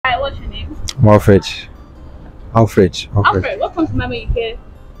Alfred. Alfred. Alfred, what comes to mind when you hear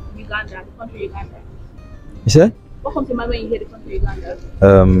Uganda, the country Uganda? You said? What comes to mind when you hear the country Uganda?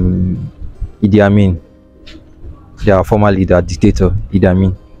 Idi Amin. Their former leader, dictator, Idi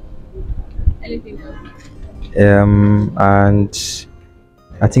Amin. Anything else? And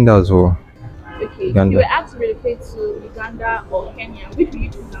I think that was all. Okay. Uganda. You were asked to relocate to Uganda or Kenya. Which will you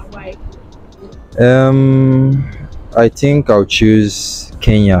choose and why? I think I'll choose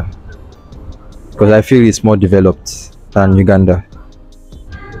Kenya because I feel it's more developed than Uganda.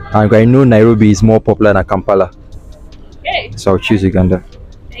 And I know Nairobi is more popular than Kampala. Okay. So I'll choose Uganda.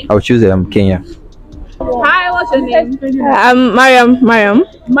 I'll choose Kenya. Hi, what's your name? Mariam.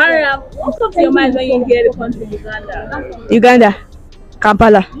 Mariam, what comes to your mind when you hear the country Uganda? Uganda.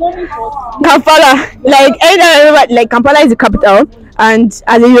 Kampala. Kampala. Like anytime I remember, like Kampala is the capital, and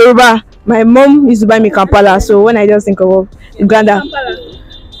as a Yoruba, my mom used to buy me Kampala. So when I just think of Uganda,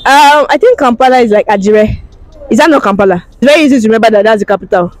 I think Kampala is like Ajire. Is that not Kampala? It's very easy to remember that that's the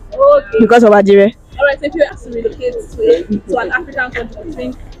capital. Okay. Because of Ajire. Alright, so if you ask to relocate to an African country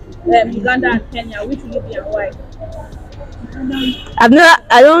between Uganda and Kenya, which will you be and why? I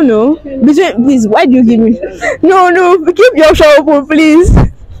don't know. Please, why do you give me? No, keep your option open, please.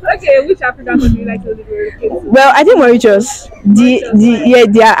 Okay, which African country you like to relocate to? Well, I think Mauritius.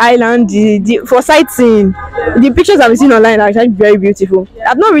 Their island, for sightseeing. The pictures I've seen online are actually very beautiful.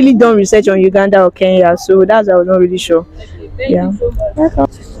 I've not really done research on Uganda or Kenya, so that's why I was not really sure. Okay, thank you so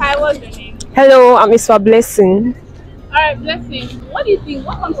much. Hi, what's your name? Hello, I'm Isfa Blessing. Alright, Blessing. What do you think?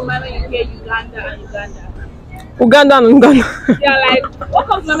 What comes to mind when you hear Uganda and Uganda? Uganda and Uganda. Yeah, like, what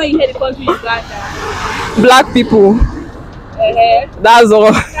comes to mind when you hear the country Uganda? Black people. That's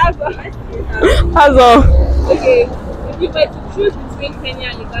all. That's all. That's all. Okay, if you were to choose between Kenya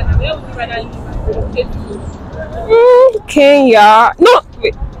and Uganda, where would you rather live and relocate to? Kenya. No,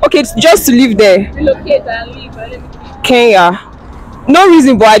 wait. Okay, it's just to live there. Relocate and live. Kenya. No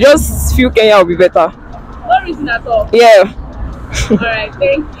reason, but I just feel Kenya will be better. No reason at all. Yeah. Alright,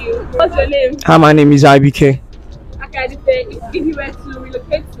 thank you. What's your name? Hi, my name is IBK. Okay, I just say if you were to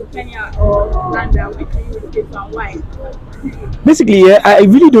relocate to Kenya or Uganda, which will you relocate to and why? Basically, yeah, I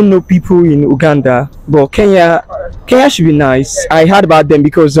really don't know people in Uganda, but Kenya should be nice. I heard about them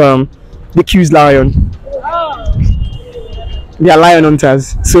because they kill lion. Oh. They are lion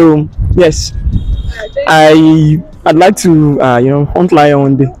hunters. So yes, I'd like to hunt lion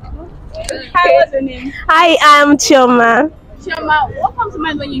one day. Hi, what's your name? Hi, I'm Chioma. Chioma, what comes to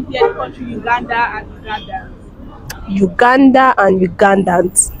mind when you hear the country Uganda and Uganda? Uganda and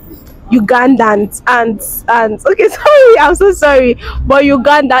Ugandans. Ugandans and okay, sorry, I'm so sorry, but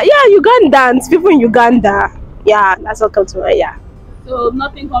Uganda, yeah, Ugandans, people in Uganda, yeah, that's what comes to mind. Yeah. So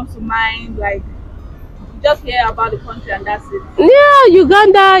nothing comes to mind, like you just hear about the country and that's it. Yeah,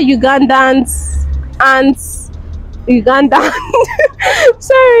 Uganda, Ugandans, and Uganda.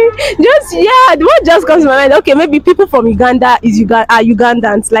 Sorry, what just comes to my mind? Okay, maybe people from Uganda are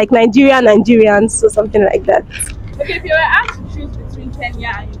Ugandans, like Nigerians or something like that. Okay, if you were asked to choose between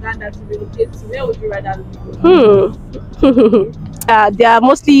Kenya and Uganda to relocate to, where would you rather live? They are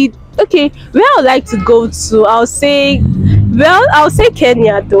mostly okay. Where I would like to go to, I'll say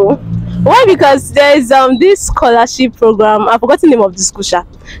Kenya though. Why? Because there's this scholarship program. I've forgotten the name of the school.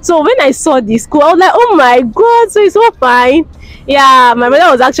 So when I saw this school, I was like, oh my god, so it's so fine. Yeah, my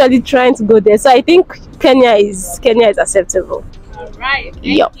mother was actually trying to go there, so I think Kenya is acceptable. Alright, thank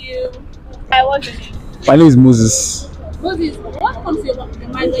you. Hi, what's your name? My name is Moses. Moses, what comes to your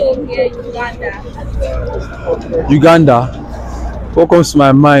mind when you hear Uganda? Uganda. What comes to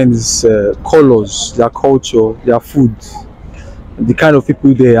my mind is colors, their culture, their food, the kind of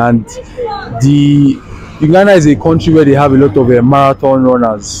people there, and Uganda is a country where they have a lot of marathon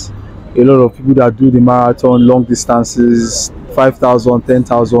runners, a lot of people that do the marathon, long distances, 5,000,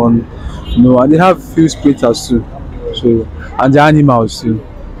 10,000, and they have few sprinters too. So, and the animals too.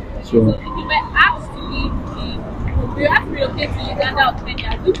 So. If you were asked to relocate to Uganda or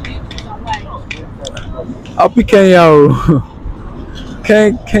Kenya, which would you choose and why? I'll pick Kenya.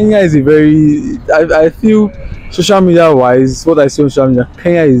 Kenya is a very, I feel social media wise, what I see on social media,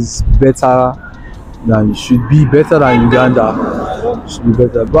 Kenya is better should be better than Uganda. Should be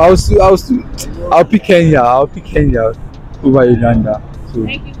better. But I'll pick Kenya. I'll pick Kenya over Uganda. So.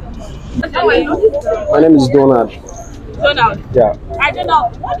 Thank you so much. My name is Donald. Donald. Yeah. I don't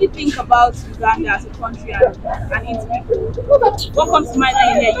know. What do you think about Uganda as a country and its people? What comes to mind when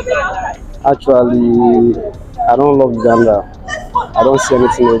you hear Uganda? Actually, I don't love Uganda. I don't see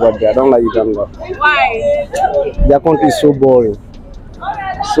anything over there. I don't like Uganda. Why? Their country is so boring.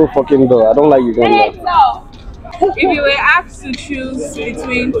 So fucking dull. I don't like Uganda. If you were asked to choose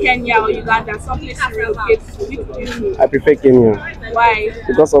between Kenya or Uganda, some place to relocate to, which would you choose? I prefer Kenya Why?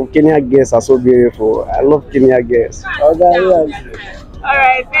 because of Kenya girls are so beautiful. I love Kenya girls. All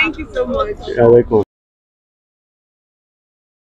right, thank you so much. You're welcome.